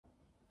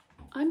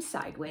I'm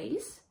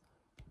sideways.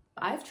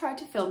 I've tried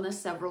to film this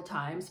several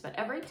times, but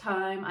every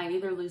time I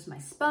either lose my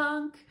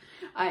spunk,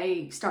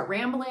 I start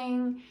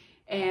rambling,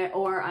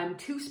 or I'm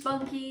too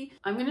spunky.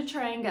 I'm gonna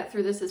try and get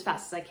through this as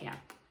fast as I can.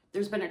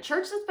 There's been a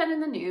church that's been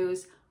in the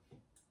news.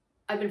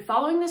 I've been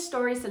following this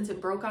story since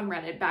it broke on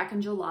Reddit back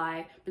in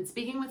July. Been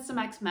speaking with some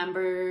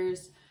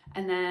ex-members,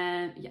 and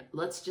then, yeah,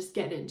 let's just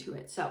get into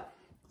it. So,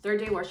 Third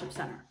Day Worship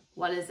Center,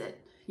 what is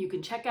it? You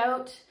can check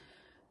out,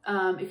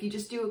 if you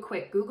just do a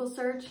quick Google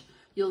search,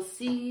 you'll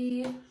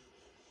see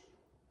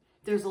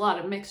there's a lot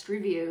of mixed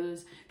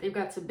reviews. They've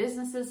got some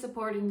businesses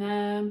supporting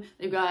them.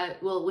 They've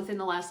got, well, within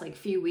the last like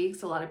few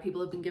weeks, a lot of people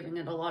have been giving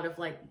it a lot of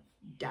like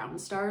down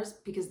stars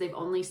because they've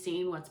only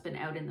seen what's been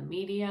out in the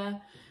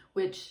media,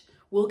 which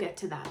we'll get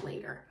to that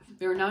later.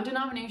 They're a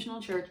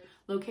non-denominational church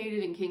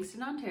located in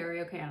Kingston,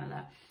 Ontario,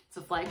 Canada. It's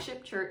a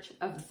flagship church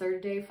of the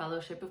Third Day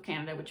Fellowship of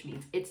Canada, which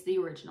means it's the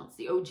original, it's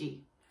the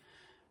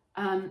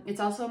OG. It's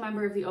also a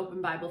member of the Open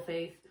Bible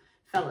Faith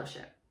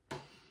Fellowship.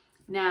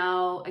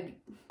 Now,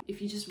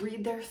 if you just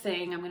read their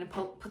thing, I'm going to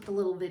put the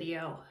little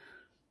video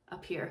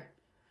up here.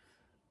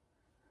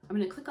 I'm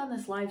going to click on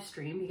this live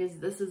stream because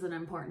this is an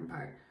important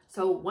part.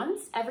 So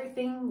once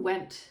everything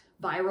went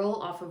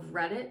viral off of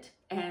Reddit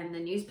and the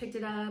news picked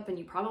it up, and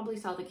you probably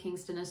saw the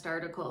Kingstonist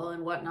article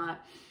and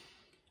whatnot,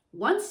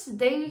 once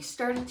they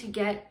started to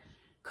get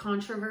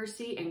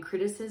controversy and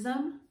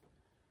criticism,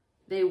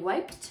 they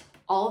wiped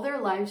all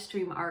their live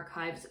stream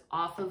archives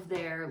off of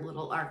their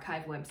little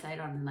archive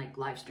website on like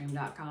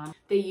livestream.com.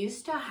 They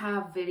used to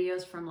have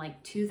videos from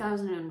like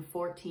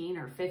 2014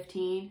 or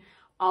 15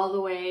 all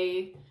the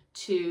way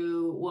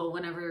to, well,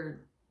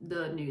 whenever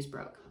the news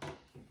broke.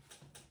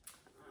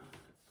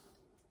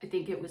 I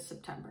think it was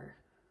September.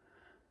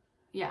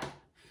 Yeah.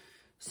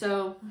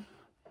 So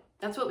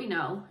that's what we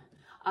know.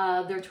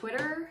 Their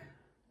Twitter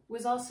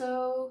was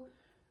also,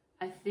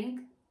 I think,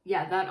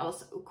 yeah, that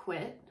also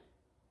quit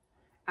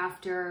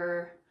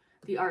after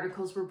the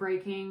articles were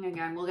breaking.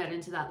 Again, we'll get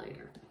into that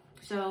later.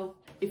 So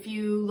if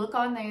you look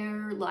on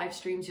their live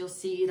streams, you'll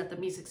see that the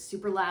music's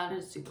super loud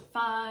and it's super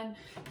fun.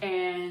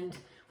 And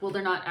well,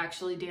 they're not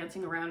actually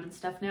dancing around and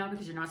stuff now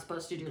because you're not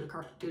supposed to due to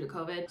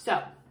COVID.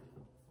 So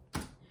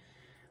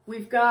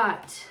we've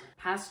got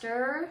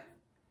Pastor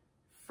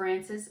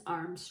Francis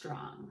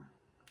Armstrong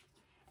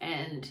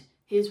and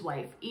his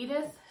wife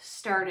Edith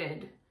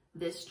started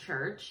this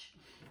church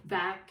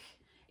back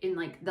in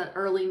like the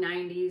early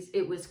 90s.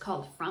 It was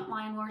called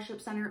Frontline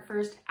Worship Center at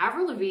first.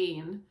 Avril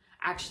Lavigne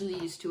actually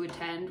used to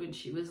attend when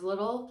she was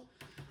little.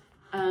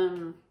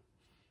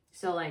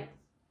 So like,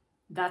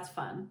 that's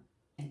fun.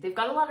 They've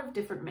got a lot of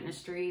different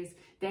ministries.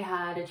 They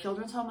had a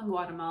children's home in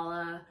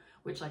Guatemala,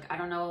 which like, I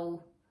don't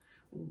know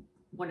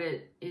what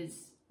it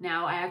is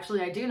now.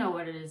 I do know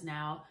what it is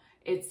now.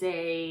 It's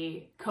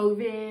a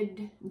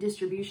COVID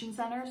distribution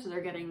center. So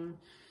they're getting,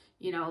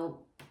 you know,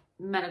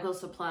 medical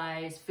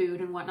supplies,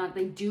 food and whatnot.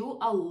 They do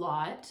a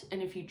lot.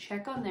 And if you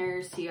check on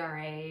their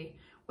CRA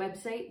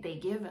website, they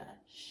give a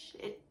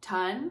shit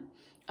ton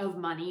of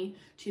money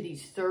to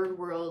these third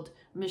world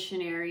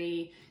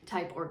missionary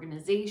type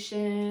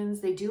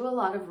organizations. They do a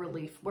lot of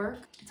relief work.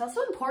 It's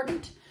also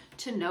important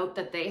to note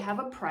that they have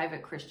a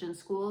private Christian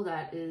school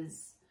that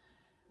is,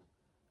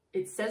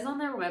 it says on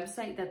their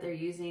website that they're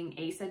using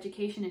ACE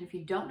education. And if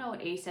you don't know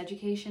what ACE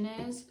education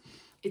is,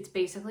 it's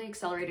basically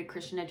accelerated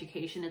Christian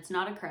education. It's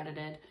not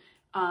accredited.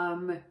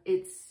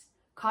 It's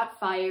caught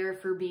fire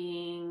for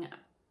being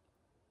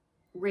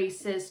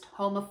racist,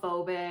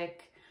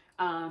 homophobic,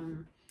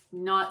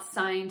 not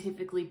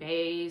scientifically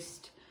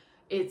based.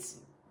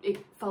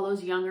 It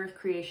follows young earth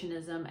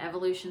creationism,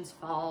 evolution's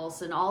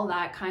false, and all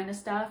that kind of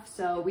stuff.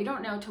 So we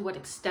don't know to what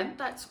extent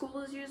that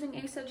school is using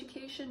ACE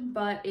education,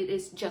 but it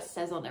is just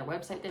says on their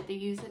website that they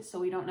use it. So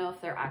we don't know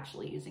if they're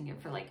actually using it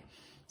for like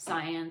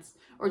science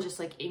or just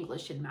like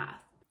English and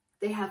math.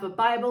 They have a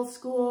Bible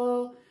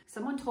school.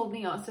 Someone told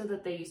me also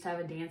that they used to have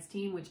a dance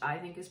team, which I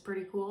think is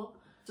pretty cool.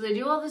 So they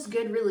do all this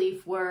good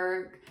relief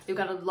work. They've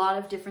got a lot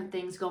of different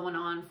things going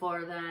on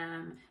for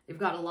them. They've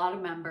got a lot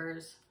of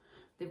members.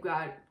 They've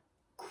got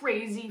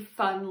crazy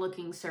fun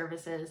looking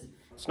services.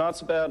 It's not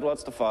so bad,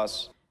 what's the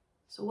fuss?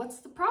 So what's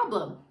the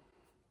problem?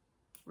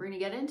 We're gonna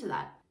get into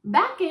that.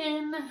 Back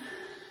in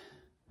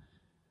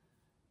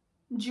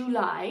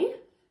July,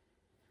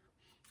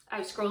 I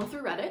was scrolling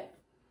through Reddit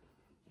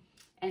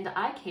and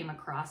I came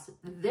across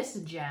this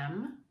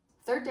gem,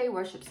 Third Day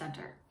Worship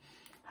Center.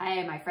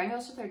 Hi, my friend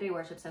goes to Third Day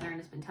Worship Center and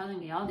has been telling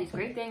me all these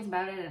great things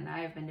about it, and I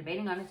have been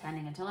debating on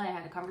attending until I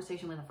had a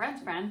conversation with a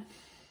friend's friend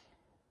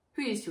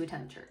who used to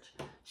attend the church.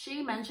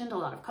 She mentioned a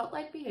lot of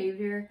cult-like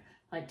behavior,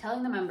 like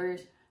telling the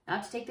members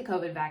not to take the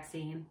COVID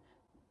vaccine.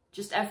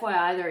 Just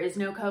FYI, there is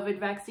no COVID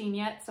vaccine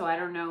yet, so I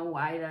don't know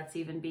why that's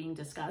even being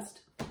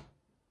discussed.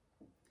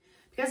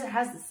 Because it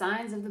has the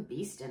signs of the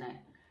beast in it.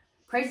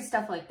 Crazy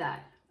stuff like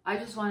that. I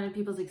just wanted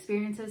people's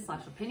experiences /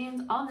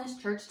 opinions on this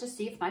church to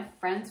see if my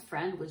friend's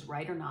friend was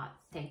right or not.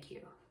 Thank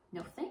you.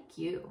 No, thank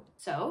you.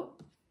 So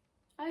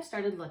I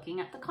started looking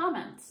at the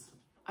comments.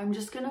 I'm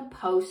just gonna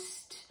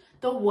post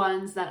the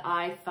ones that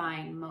I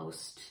find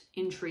most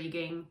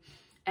intriguing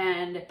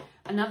And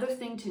another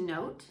thing to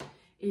note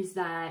is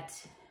that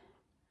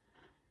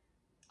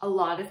a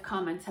lot of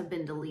comments have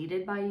been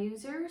deleted by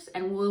users,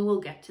 and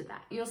we'll get to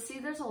that. You'll see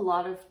there's a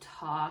lot of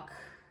talk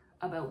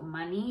about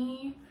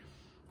money,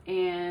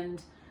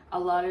 and a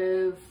lot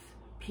of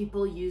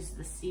people use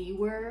the C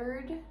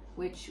word,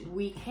 which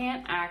we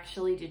can't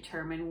actually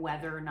determine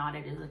whether or not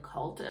it is a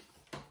cult. So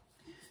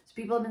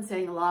people have been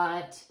saying a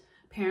lot.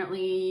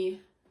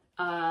 Apparently,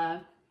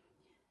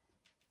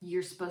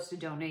 you're supposed to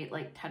donate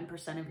like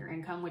 10% of your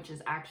income, which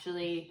is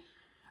actually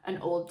an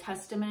Old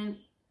Testament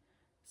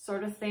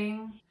sort of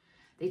thing.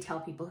 They tell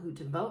people who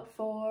to vote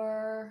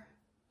for,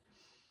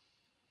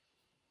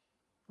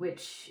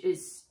 which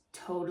is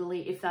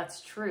totally, if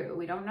that's true,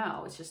 we don't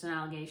know. It's just an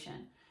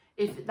allegation.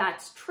 If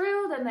that's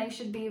true, then they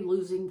should be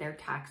losing their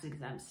tax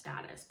exempt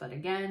status. But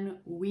again,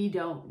 we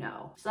don't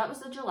know. So that was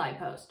the July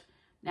post.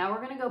 Now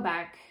we're going to go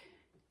back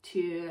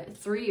to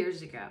 3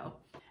 years ago.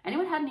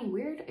 Anyone had any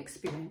weird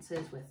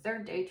experiences with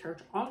Third Day Church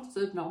on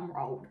Sydenham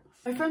Road?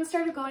 My friend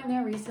started going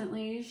there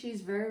recently.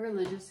 She's very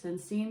religious and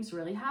seems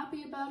really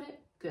happy about it.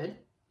 Good.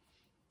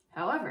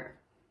 However,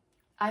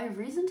 I have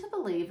reason to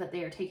believe that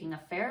they are taking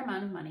a fair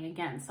amount of money.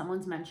 Again,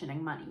 someone's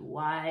mentioning money.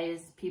 Why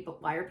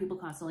are people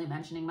constantly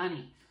mentioning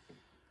money?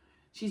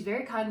 She's a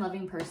very kind,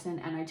 loving person,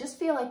 and I just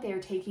feel like they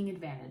are taking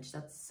advantage.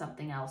 That's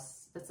something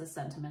else. That's a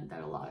sentiment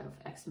that a lot of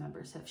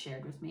ex-members have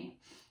shared with me.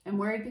 I'm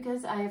worried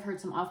because I have heard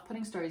some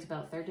off-putting stories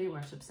about Third Day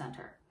Worship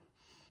Center.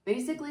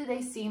 Basically,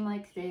 they seem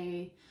like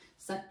they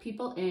suck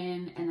people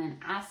in and then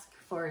ask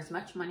for as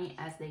much money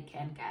as they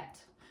can get.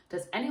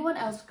 Does anyone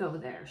else go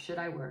there? Should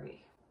I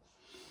worry?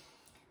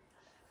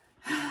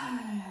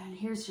 And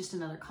here's just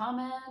another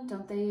comment.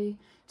 Don't they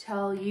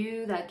tell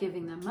you that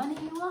giving them money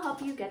will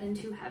help you get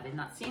into heaven?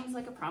 That seems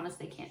like a promise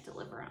they can't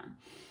deliver on.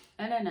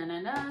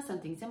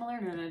 Something similar.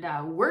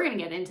 We're gonna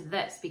get into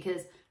this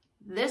because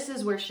this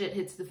is where shit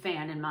hits the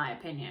fan, in my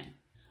opinion.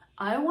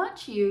 I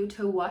want you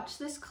to watch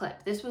this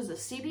clip. This was a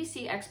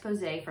CBC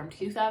Exposé from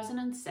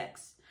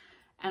 2006,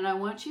 and I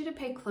want you to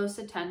pay close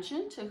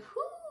attention to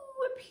who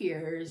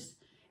appears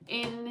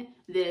in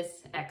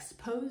this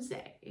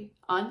exposé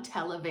on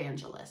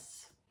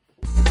televangelists.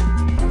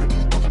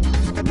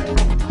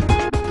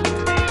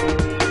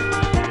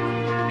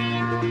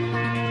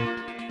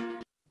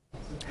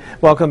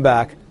 Welcome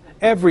back.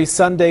 Every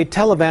Sunday,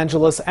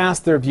 televangelists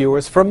ask their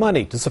viewers for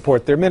money to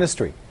support their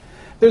ministry.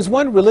 There's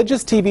one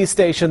religious TV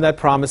station that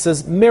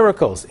promises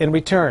miracles in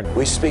return.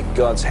 We speak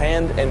God's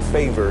hand and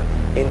favor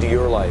into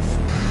your life.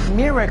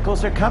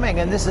 Miracles are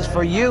coming, and this is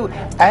for you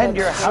and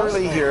your house.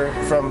 Here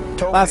from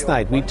Last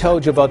night, we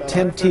told you about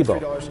Tim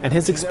Tebow and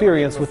his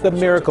experience with the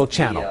Miracle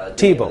Channel.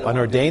 Tebow, an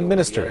ordained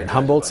minister in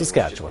Humboldt,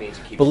 Saskatchewan,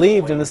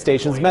 believed in the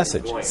station's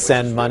message,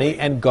 send money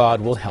and God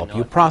will help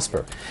you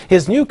prosper.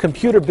 His new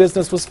computer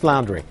business was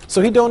floundering,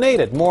 so he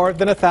donated more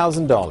than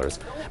 $1,000.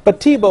 But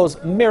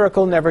Tebow's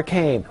miracle never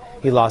came.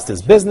 He lost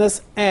his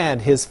business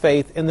and his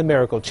faith in the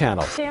Miracle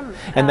Channel.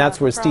 And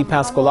that's where Steve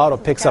Pasqualotto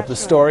picks up the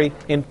story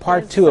in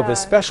part 2 of his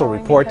special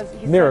report,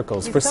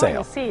 Miracles for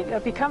Sale.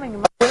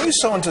 When you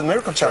sow into the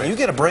Miracle Channel, you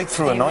get a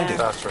breakthrough anointing.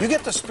 You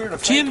get the spirit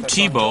of Tim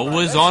Tebow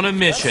was on a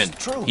mission.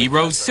 He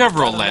wrote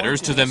several letters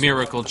to the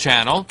Miracle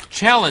Channel,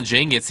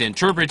 challenging its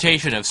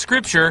interpretation of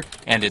Scripture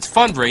and its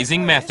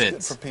fundraising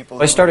methods.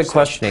 I started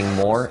questioning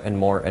more and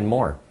more and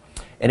more.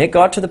 And it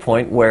got to the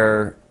point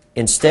where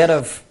instead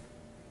of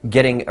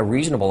getting a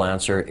reasonable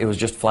answer, it was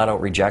just flat-out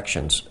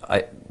rejections.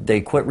 They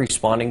quit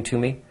responding to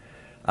me.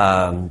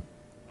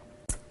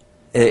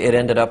 It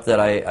ended up that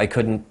I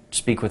couldn't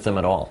speak with them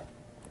at all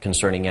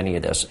concerning any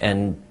of this,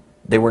 and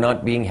they were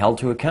not being held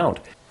to account.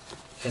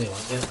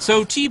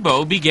 So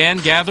Tebow began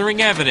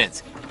gathering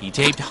evidence. He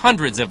taped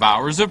hundreds of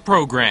hours of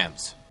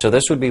programs. So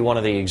this would be one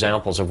of the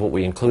examples of what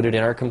we included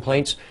in our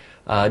complaints,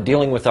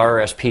 dealing with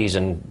RSPs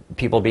and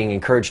people being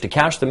encouraged to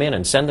cash them in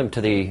and send them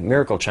to the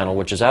Miracle Channel,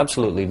 which is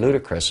absolutely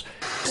ludicrous.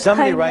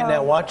 Somebody right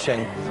now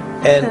watching,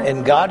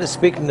 and God is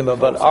speaking to them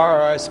about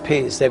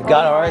RSPs. They've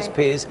got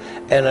RSPs,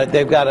 and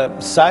they've got a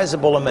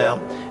sizable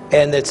amount,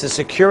 and it's a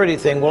security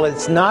thing. Well,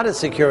 it's not a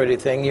security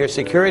thing. Your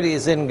security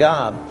is in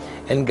God,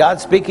 and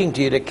God's speaking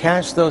to you to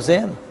cash those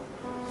in.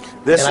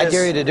 And I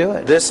dare you to do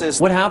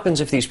it. What happens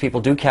if these people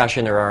do cash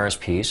in their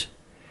RSPs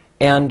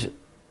and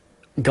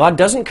God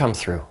doesn't come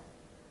through?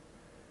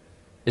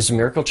 Is the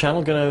Miracle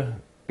Channel going to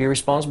be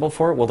responsible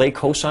for it? Will they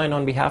co-sign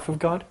on behalf of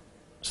God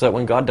so that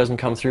when God doesn't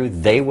come through,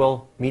 they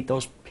will meet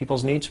those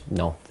people's needs?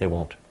 No, they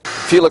won't.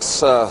 Felix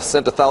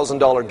sent a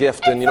 $1,000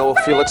 gift, and you know,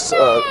 Felix,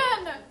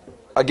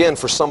 again,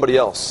 for somebody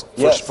else.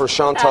 For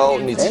Chantal,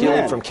 who needs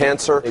healing from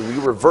cancer. We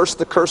reverse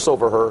the curse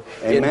over her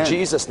in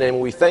Jesus' name.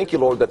 And we thank you,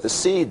 Lord, that the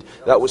seed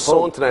that was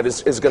sown tonight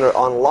is going to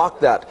unlock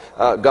that,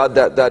 God,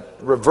 that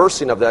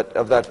reversing of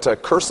that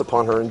curse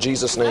upon her in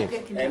Jesus' name.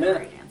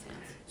 Amen.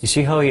 You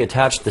see how he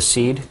attached the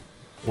seed,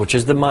 which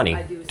is the money,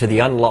 to the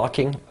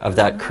unlocking of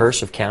that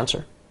curse of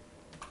cancer?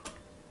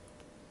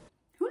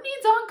 Who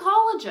needs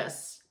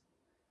oncologists?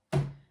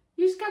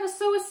 You just gotta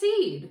sow a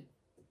seed.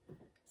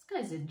 This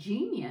guy's a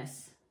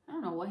genius. I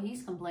don't know what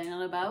he's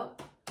complaining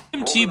about.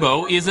 Tim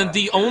Tebow isn't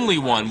the only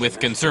one with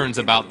concerns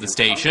about the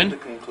station.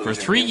 For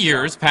 3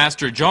 years,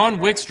 Pastor John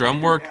Wickstrom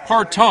worked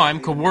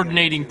part-time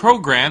coordinating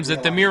programs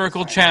at the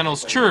Miracle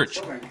Channel's church.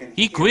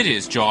 He quit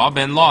his job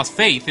and lost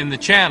faith in the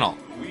channel.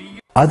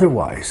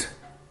 Otherwise,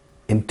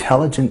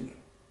 intelligent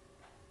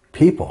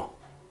people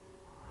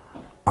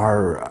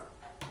are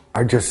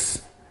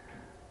just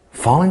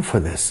falling for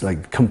this,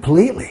 like,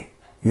 completely.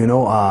 You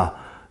know,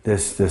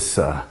 this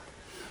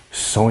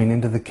sowing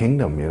into the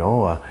kingdom, you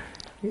know,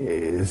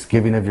 is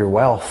giving of your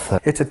wealth.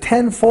 It's a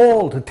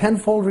tenfold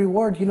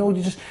reward. You know,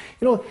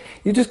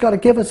 you just got to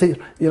give us you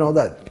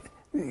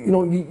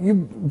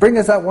bring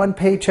us that one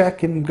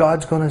paycheck, and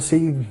God's going to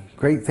see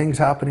great things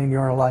happen in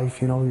your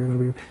life. You know, you're going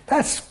to be.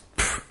 That's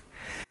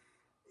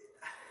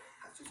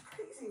just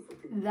crazy.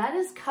 That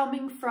is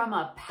coming from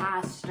a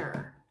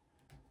pastor.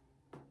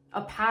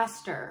 A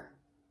pastor.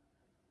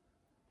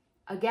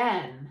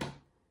 Again,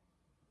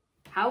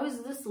 how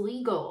is this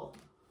legal?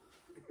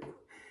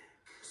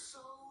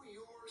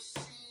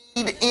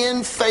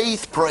 In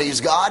faith,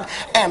 praise God,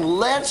 and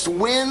let's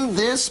win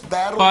this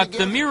battle. But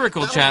the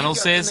Miracle Channel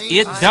says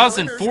it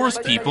doesn't force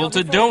people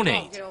to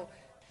donate.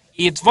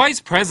 Its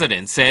vice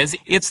president says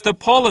it's the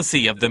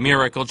policy of the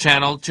Miracle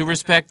Channel to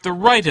respect the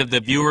right of the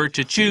viewer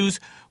to choose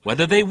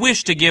whether they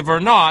wish to give or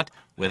not,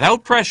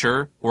 without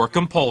pressure or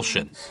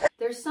compulsion.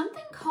 There's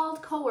something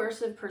called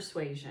coercive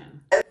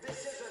persuasion.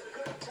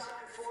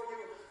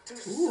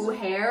 Ooh,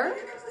 hair.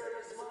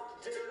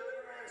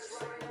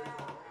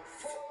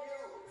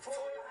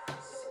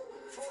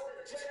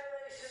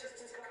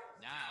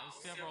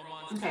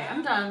 Okay,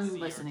 I'm done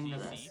listening to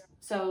this.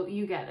 So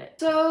you get it.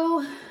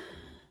 So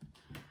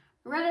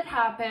Reddit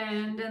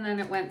happened, and then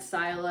it went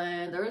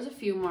silent. There was a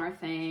few more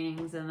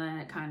things, and then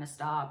it kind of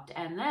stopped.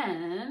 And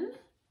then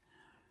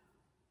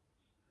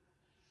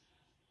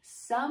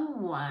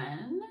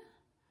someone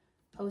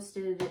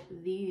posted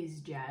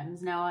these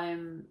gems. Now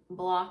I'm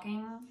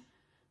blocking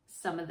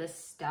some of this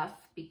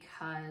stuff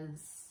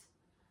because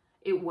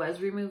it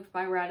was removed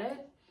by Reddit.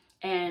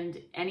 And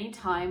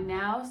anytime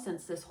now,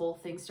 since this whole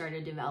thing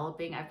started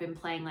developing, I've been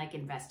playing like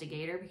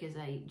investigator because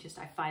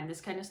I find this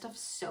kind of stuff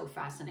so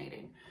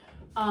fascinating.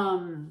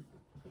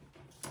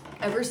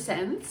 Ever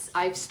since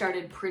I've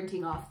started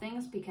printing off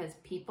things because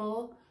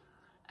people,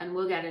 and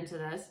we'll get into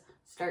this,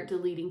 start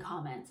deleting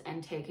comments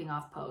and taking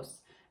off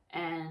posts.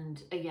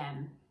 And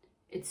again,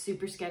 it's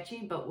super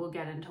sketchy, but we'll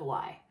get into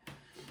why.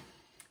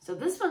 So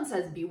this one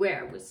says,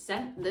 beware, was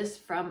sent this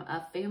from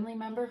a family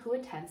member who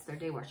attends their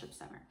day worship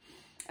center.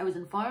 I was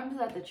informed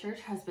that the church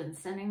has been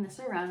sending this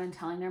around and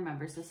telling their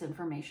members this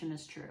information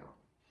is true.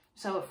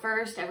 So at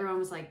first, everyone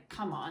was like,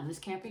 come on, this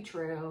can't be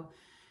true.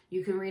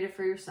 You can read it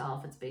for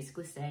yourself. It's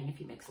basically saying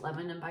if you mix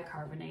lemon and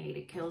bicarbonate,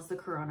 it kills the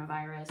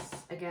coronavirus.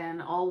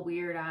 Again, all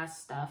weird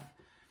ass stuff.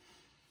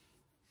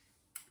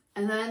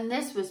 And then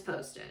this was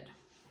posted.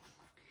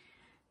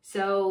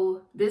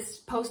 So this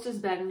post has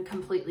been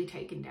completely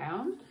taken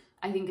down.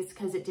 I think it's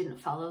because it didn't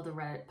follow the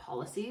Reddit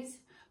policies.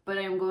 But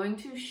I'm going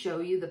to show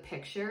you the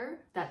picture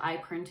that I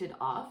printed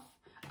off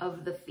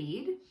of the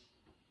feed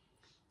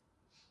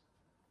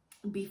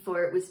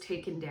before it was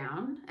taken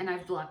down. And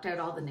I've blocked out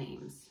all the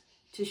names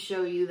to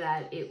show you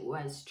that it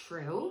was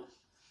true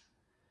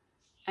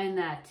and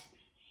that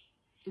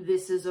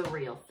this is a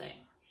real thing.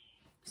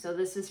 So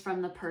this is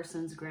from the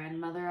person's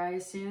grandmother, I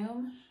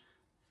assume.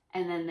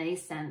 And then they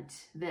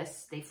sent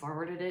this, they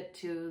forwarded it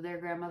to their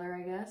grandmother,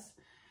 I guess,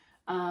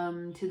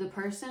 to the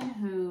person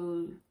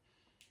who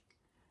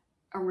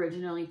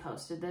originally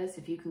posted this.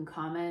 If you can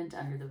comment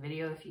under the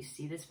video if you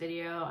see this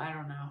video, I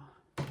don't know.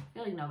 I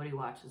feel like nobody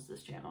watches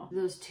this channel.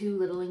 Those two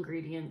little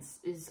ingredients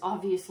is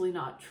obviously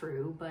not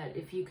true, but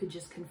if you could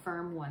just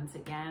confirm once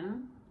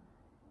again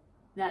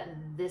that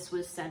this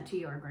was sent to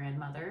your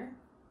grandmother,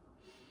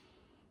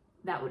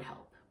 that would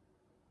help.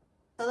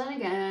 So then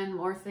again,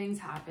 more things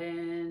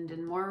happened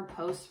and more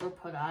posts were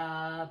put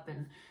up,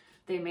 and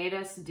they made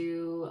us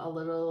do a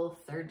little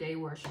third day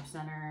worship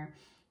center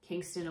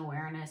Kingston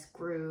awareness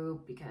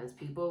group because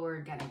people were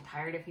getting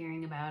tired of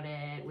hearing about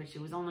it, which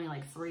it was only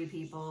like 3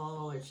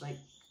 people, which like,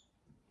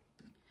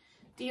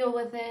 deal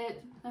with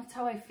it. That's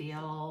how I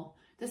feel.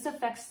 This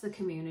affects the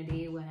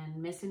community when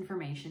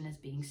misinformation is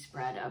being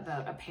spread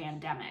about a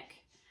pandemic.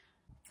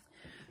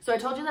 So I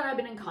told you that I've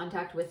been in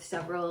contact with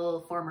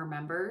several former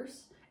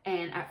members,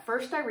 and at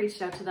first I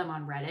reached out to them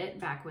on Reddit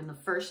back when the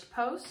first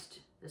post,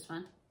 this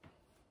one,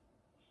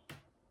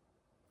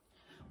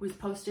 was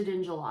posted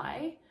in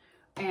July.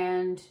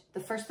 And the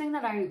first thing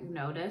that I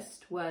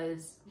noticed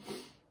was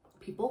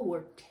people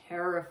were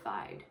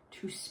terrified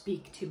to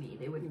speak to me.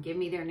 They wouldn't give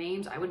me their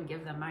names. I wouldn't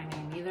give them my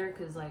name either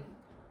because, like,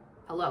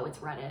 hello, it's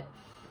Reddit.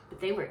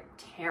 But they were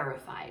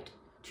terrified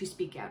to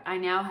speak out. I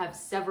now have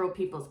several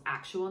people's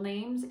actual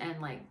names and,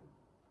 like,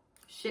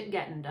 shit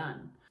getting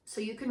done. So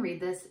you can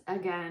read this.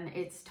 Again,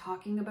 it's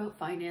talking about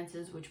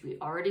finances, which we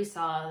already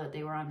saw that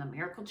they were on the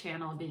Miracle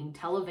Channel being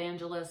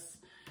televangelists.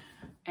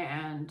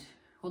 And,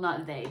 well,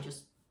 not they,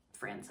 just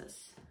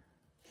Francis.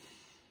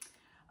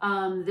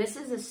 This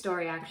is a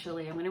story,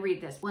 actually. I'm going to read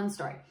this. One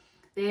story.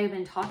 They have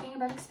been talking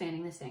about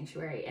expanding the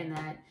sanctuary and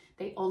that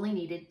they only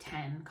needed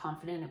 10,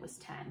 confident it was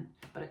 10,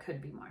 but it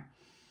could be more.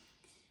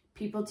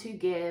 People to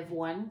give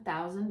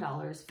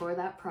 $1,000 for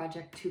that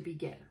project to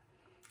begin.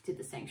 Did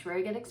the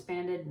sanctuary get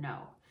expanded? No.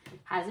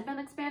 Has it been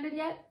expanded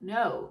yet?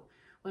 No.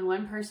 When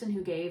one person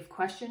who gave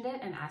questioned it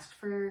and asked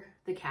for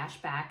the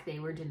cash back, they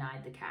were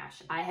denied the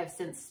cash. I have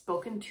since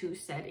spoken to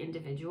said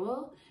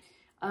individual.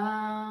 So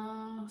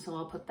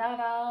I'll put that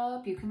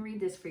up. You can read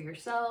this for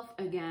yourself.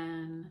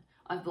 Again,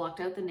 I've blocked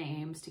out the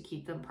names to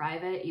keep them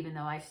private, even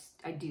though I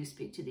do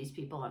speak to these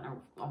people on an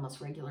almost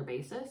regular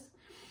basis.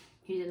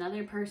 Here's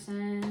another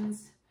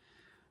person's.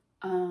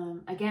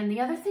 Again, the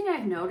other thing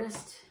I've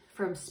noticed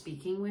from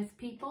speaking with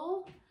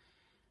people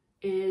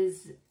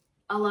is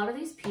a lot of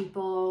these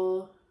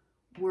people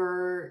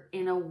were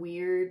in a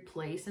weird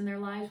place in their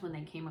lives when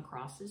they came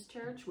across this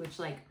church, which,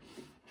 like,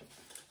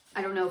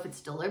 I don't know if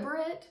it's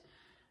deliberate,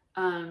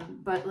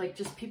 but like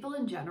just people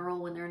in general,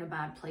 when they're in a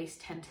bad place,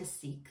 tend to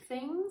seek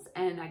things.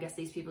 And I guess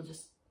these people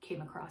just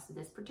came across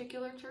this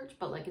particular church,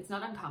 but like, it's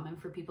not uncommon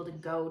for people to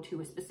go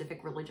to a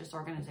specific religious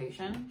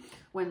organization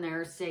when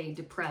they're, say,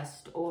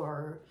 depressed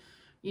or,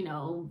 you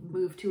know,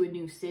 move to a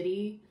new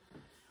city.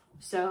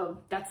 So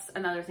that's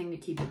another thing to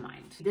keep in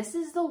mind. This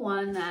is the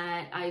one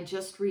that I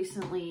just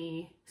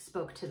recently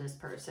spoke to this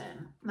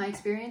person. My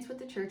experience with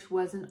the church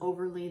wasn't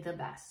overly the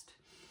best.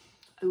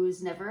 I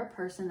was never a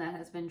person that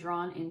has been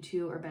drawn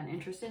into or been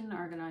interested in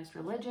organized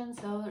religion,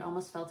 so it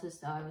almost felt as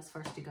though I was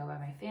forced to go by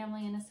my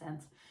family in a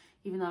sense,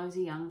 even though I was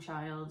a young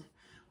child.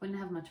 Wouldn't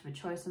have much of a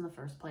choice in the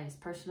first place.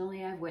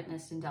 Personally, I've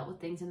witnessed and dealt with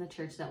things in the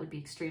church that would be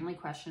extremely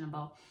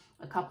questionable.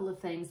 A couple of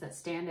things that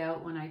stand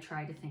out when I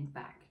try to think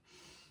back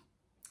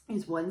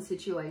is one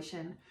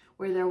situation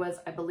where there was,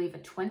 I believe, a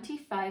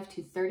 25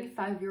 to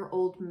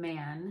 35-year-old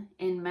man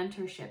in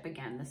mentorship.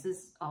 Again, this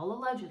is all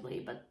allegedly,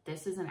 but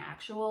this is an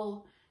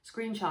actual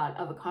screenshot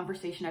of a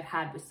conversation I've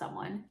had with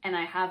someone, and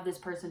I have this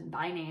person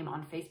by name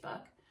on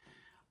Facebook.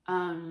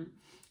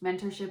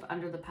 Mentorship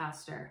under the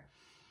pastor.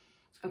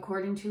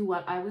 According to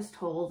what I was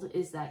told,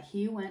 is that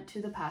he went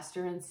to the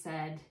pastor and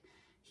said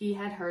he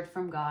had heard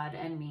from God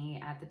and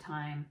me at the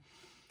time.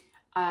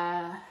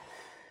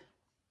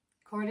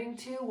 According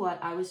to what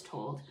I was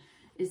told,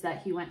 is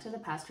that he went to the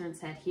pastor and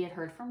said he had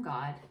heard from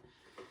God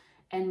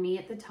and me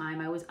at the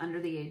time. I was under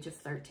the age of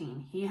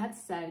 13. He had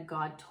said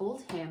God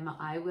told him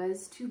I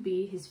was to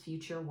be his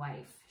future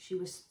wife. She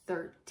was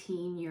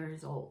 13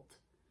 years old.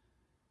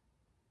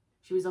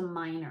 She was a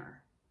minor.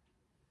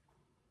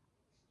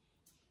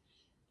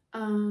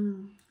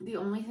 The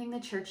only thing the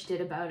church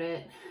did about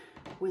it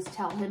was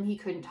tell him he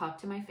couldn't talk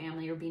to my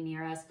family or be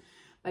near us,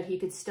 but he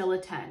could still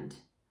attend.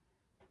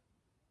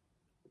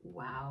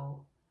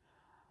 Wow.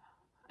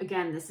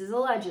 Again, this is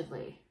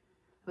allegedly,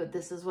 but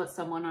this is what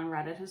someone on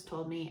Reddit has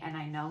told me, and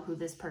I know who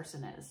this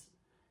person is,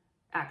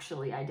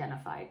 actually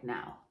identified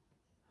now.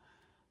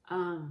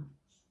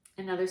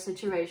 Another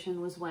situation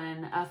was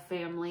when a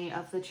family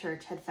of the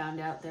church had found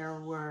out their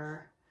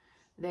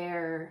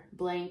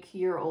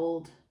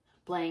blank-year-old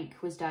blank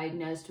was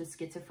diagnosed with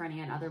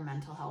schizophrenia and other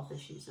mental health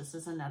issues. This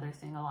is another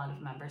thing a lot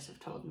of members have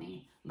told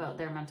me about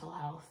their mental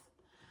health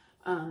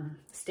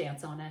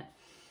stance on it.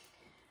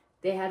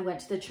 They had went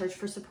to the church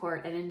for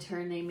support, and in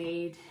turn they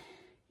made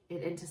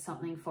it into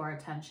something for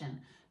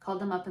attention.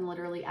 Called them up and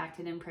literally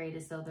acted and prayed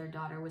as though their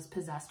daughter was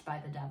possessed by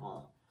the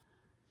devil.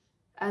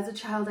 As a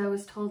child, I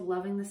was told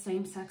loving the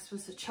same sex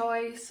was a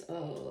choice.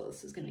 Oh,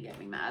 this is gonna get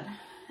me mad.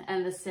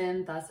 And the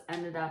sin thus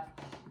ended up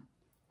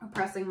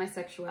oppressing my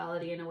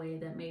sexuality in a way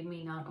that made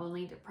me not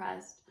only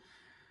depressed,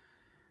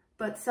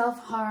 but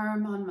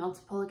self-harm on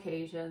multiple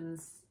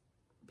occasions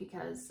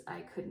because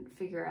I couldn't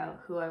figure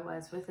out who I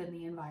was within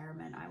the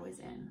environment I was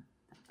in.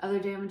 Other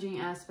damaging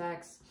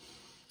aspects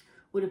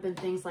would have been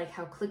things like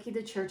how cliquey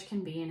the church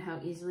can be and how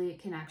easily it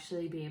can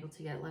actually be able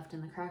to get left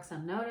in the cracks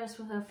unnoticed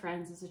with our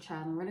friends as a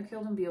child and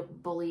ridiculed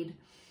and bullied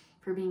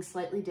for being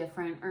slightly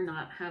different or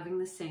not having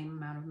the same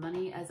amount of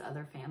money as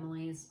other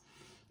families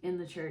in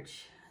the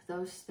church.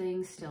 Those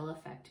things still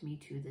affect me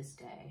to this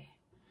day.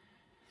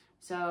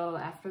 So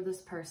after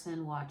this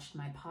person watched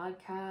my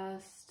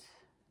podcast,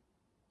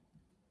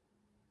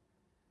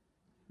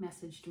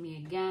 messaged me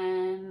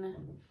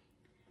again,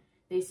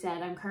 they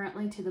said, I'm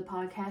currently to the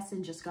podcast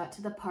and just got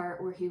to the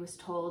part where he was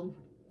told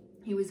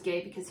he was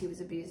gay because he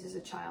was abused as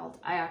a child.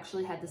 I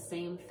actually had the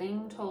same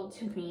thing told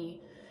to me,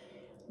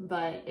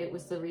 but it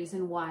was the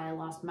reason why I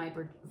lost my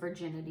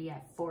virginity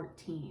at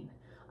 14.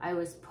 I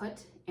was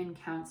put in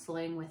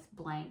counseling with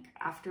blank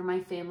after my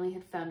family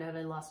had found out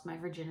I lost my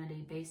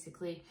virginity.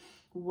 Basically,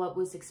 what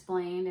was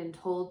explained and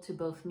told to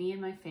both me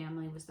and my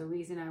family was the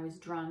reason I was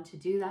drawn to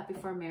do that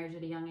before marriage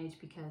at a young age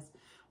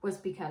was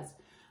because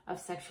of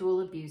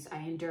sexual abuse I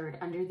endured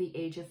under the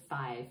age of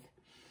 5.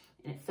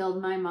 And it filled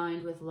my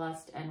mind with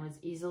lust and was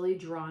easily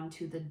drawn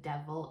to the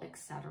devil,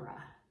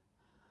 etc.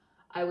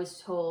 I was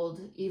told,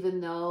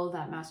 even though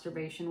that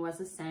masturbation was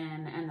a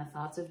sin and the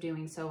thoughts of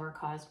doing so were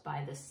caused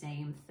by the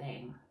same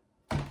thing.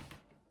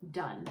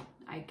 Done.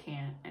 I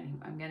can't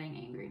anymore. I'm getting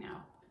angry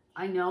now.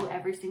 I know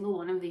every single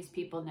one of these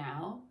people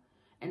now,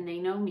 and they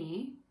know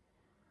me.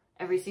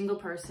 every single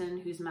person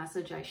whose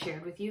message I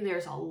shared with you.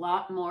 There's a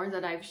lot more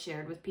that I've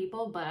shared with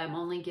people, but I'm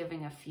only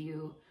giving a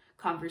few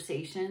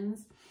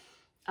conversations.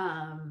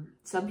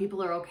 Some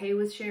people are okay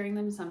with sharing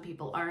them, some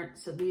people aren't.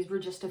 So these were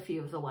just a few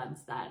of the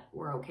ones that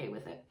were okay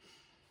with it.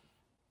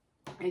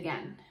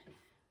 Again,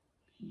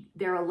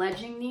 they're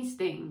alleging these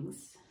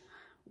things.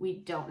 We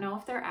don't know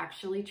if they're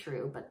actually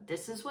true, but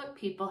this is what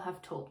people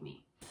have told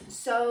me.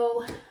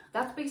 So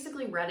that's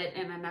basically Reddit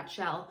in a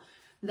nutshell.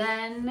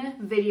 Then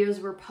videos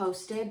were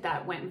posted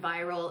that went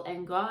viral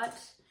and got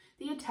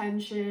the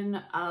attention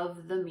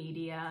of the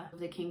media.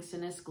 The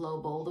Kingston is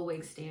Global, the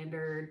Wig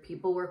Standard.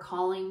 People were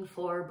calling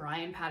for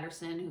Brian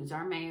Patterson, who's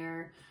our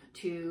mayor,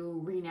 to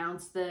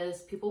renounce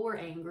this. People were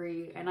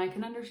angry, and I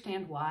can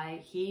understand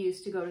why. He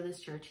used to go to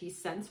this church.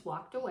 He's since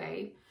walked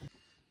away.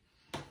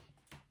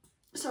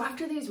 So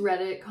after these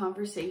Reddit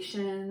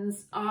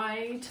conversations,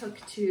 I took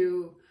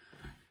to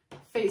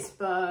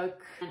Facebook,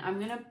 and I'm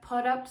gonna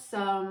put up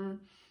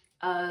some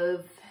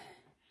of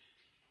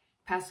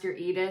Pastor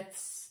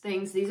Edith's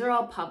things. These are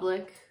all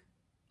public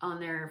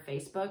on their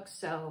Facebook,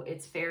 so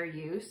it's fair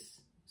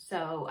use.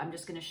 So I'm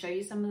just gonna show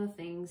you some of the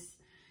things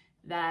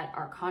that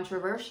are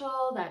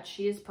controversial that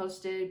she has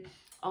posted.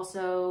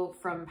 Also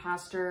from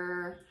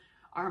Pastor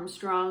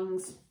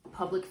Armstrong's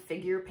public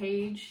figure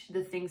page,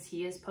 the things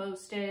he has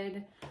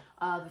posted,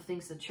 the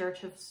things the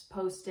church has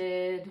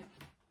posted.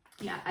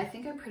 Yeah, I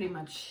think I pretty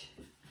much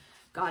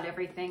got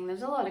everything.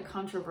 There's a lot of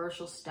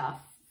controversial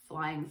stuff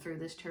flying through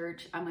this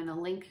church. I'm gonna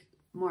link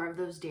more of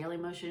those Daily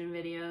Motion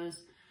videos.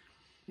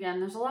 Again,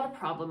 there's a lot of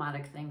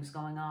problematic things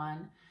going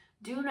on.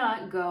 Do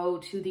not go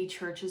to the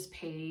church's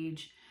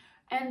page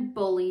and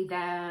bully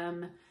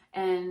them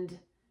and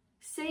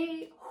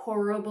say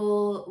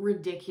horrible,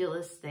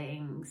 ridiculous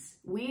things.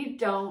 We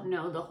don't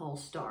know the whole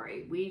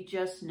story. We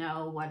just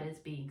know what is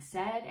being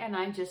said, and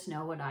I just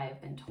know what I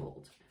have been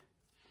told.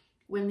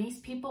 When these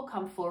people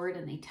come forward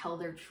and they tell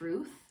their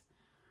truth,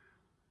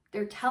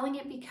 they're telling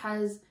it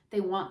because they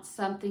want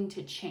something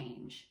to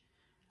change.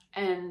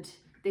 And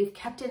they've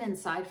kept it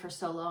inside for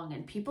so long,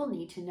 and people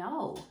need to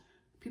know.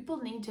 People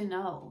need to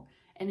know.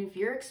 And if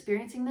you're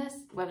experiencing this,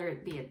 whether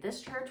it be at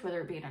this church,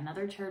 whether it be at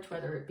another church,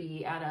 whether it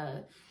be at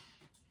a,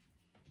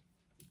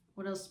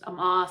 what else, a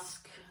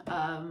mosque,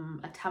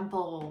 a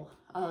temple,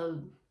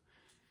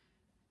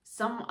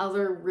 some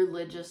other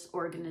religious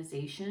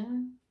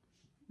organization,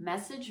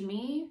 message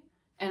me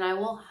and I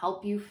will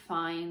help you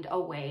find a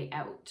way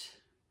out.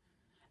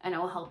 And I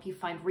will help you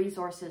find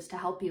resources to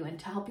help you and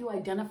to help you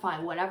identify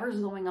whatever's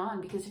going on.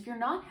 Because if you're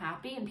not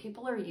happy and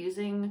people are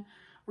using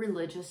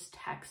religious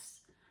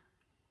texts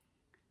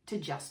to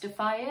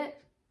justify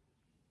it,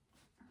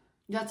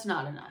 that's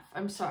not enough.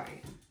 I'm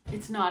sorry.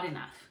 It's not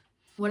enough.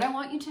 What I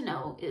want you to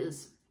know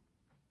is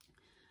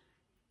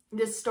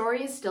this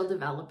story is still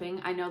developing.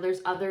 I know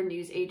there's other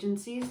news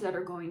agencies that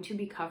are going to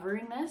be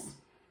covering this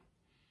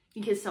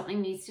because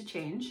something needs to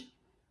change.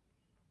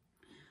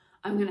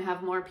 I'm going to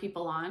have more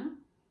people on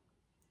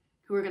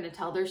who are going to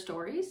tell their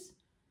stories.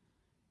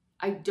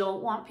 I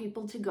don't want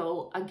people to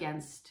go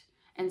against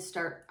and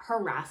start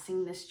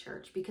harassing this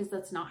church because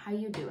that's not how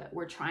you do it.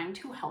 We're trying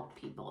to help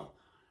people.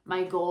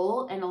 My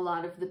goal, and a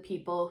lot of the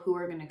people who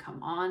are going to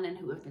come on and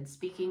who have been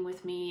speaking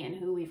with me and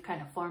who we've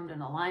kind of formed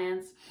an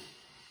alliance,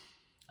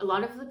 a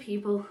lot of the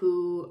people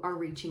who are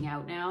reaching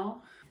out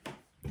now,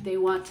 they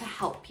want to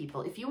help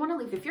people. If you want to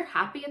leave, if you're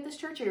happy at this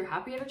church or you're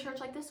happy at a church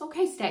like this,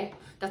 okay, stay.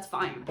 That's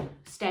fine.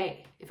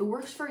 Stay. If it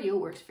works for you,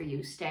 it works for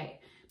you. Stay.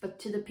 But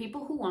to the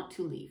people who want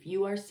to leave,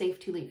 you are safe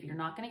to leave. You're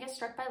not going to get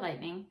struck by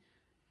lightning.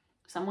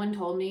 Someone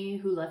told me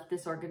who left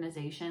this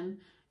organization,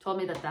 told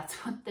me that that's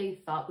what they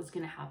thought was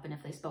going to happen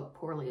if they spoke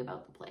poorly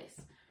about the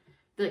place.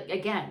 But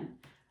again,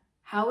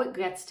 how it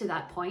gets to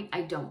that point,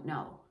 I don't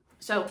know.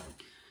 So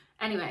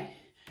anyway,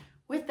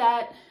 with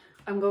that,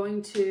 I'm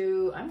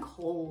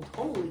cold.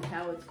 Holy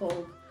cow, it's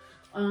cold.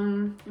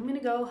 I'm going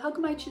to go hug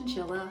my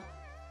chinchilla.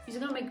 He's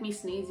going to make me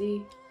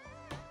sneezy.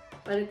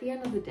 But at the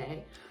end of the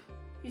day,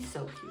 he's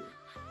so cute.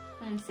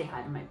 I'm going to say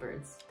hi to my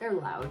birds. They're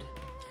loud.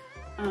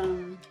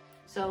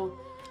 So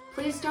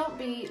please don't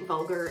be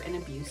vulgar and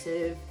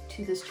abusive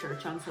to this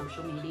church on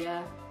social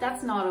media.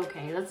 That's not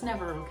okay. That's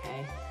never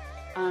okay.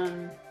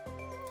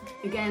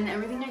 Again,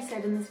 everything I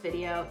said in this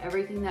video,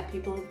 everything that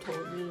people have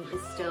told me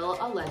is still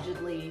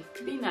allegedly.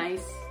 Be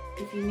nice.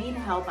 If you need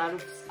help out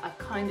of a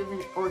kind of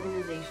an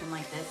organization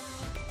like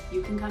this,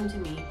 you can come to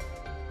me.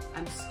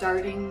 I'm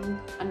starting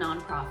a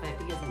nonprofit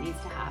because it needs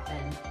to happen.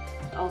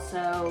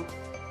 Also,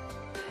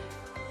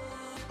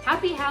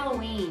 happy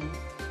Halloween.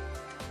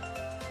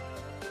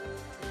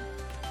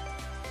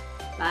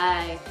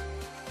 Bye.